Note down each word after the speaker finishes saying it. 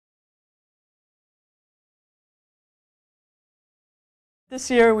This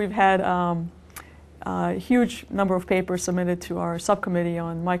year we've had a huge number of papers submitted to our subcommittee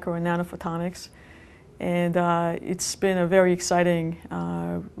on micro and nanophotonics, and it's been a very exciting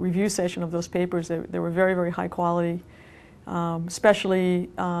review session of those papers. They were very, very high quality, especially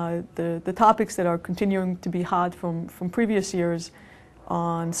the topics that are continuing to be hot from previous years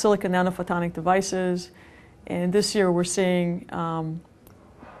on silicon nanophotonic devices. And this year we're seeing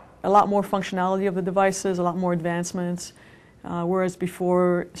a lot more functionality of the devices, a lot more advancements. Whereas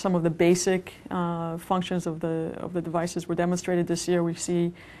before some of the basic functions of the devices were demonstrated, this year we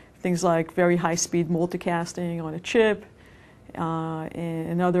see things like very high-speed multicasting on a chip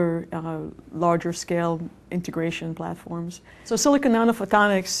and other larger scale integration platforms. So silicon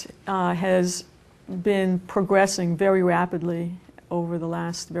nanophotonics has been progressing very rapidly over the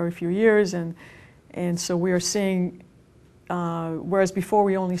last very few years, and so we are seeing, whereas before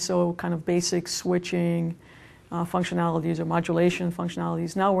we only saw kind of basic switching functionalities or modulation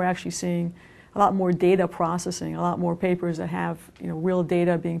functionalities, now we're actually seeing a lot more data processing, a lot more papers that have real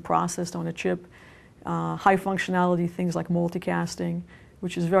data being processed on a chip, high functionality things like multicasting,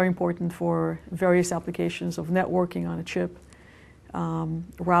 which is very important for various applications of networking on a chip,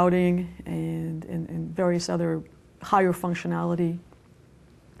 routing, and various other higher functionality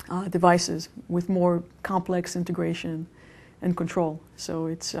devices with more complex integration and control. So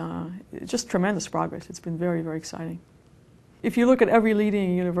it's just tremendous progress. It's been very, very exciting. If you look at every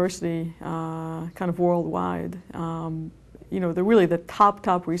leading university kind of worldwide, really the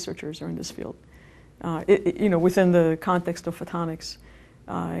top researchers are in this field, within the context of photonics.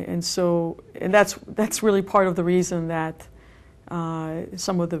 And that's really part of the reason that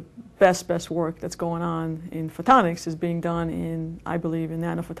some of the best work that's going on in photonics is being done I believe, in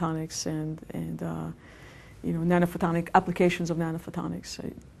nanophotonics and nanophotonic applications of nanophotonics.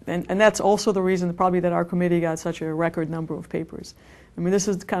 And that's also the reason probably that our committee got such a record number of papers. I mean, this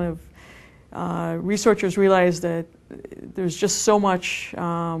is kind of, researchers realize that there's just so much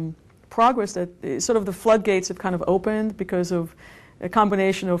progress that sort of the floodgates have kind of opened because of a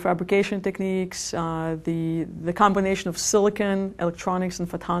combination of fabrication techniques, the combination of silicon, electronics, and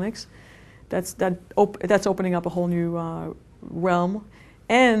photonics. That's opening up a whole new realm.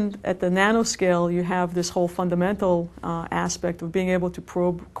 And at the nanoscale, you have this whole fundamental aspect of being able to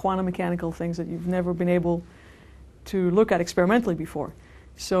probe quantum mechanical things that you've never been able to look at experimentally before.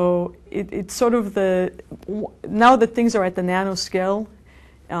 So it's sort of now that things are at the nanoscale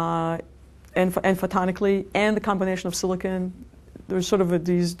and photonically, and the combination of silicon, there's sort of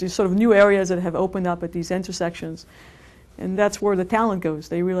these sort of new areas that have opened up at these intersections. And that's where the talent goes.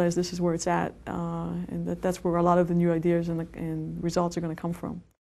 They realize this is where it's at, and that's where a lot of the new ideas and results are going to come from.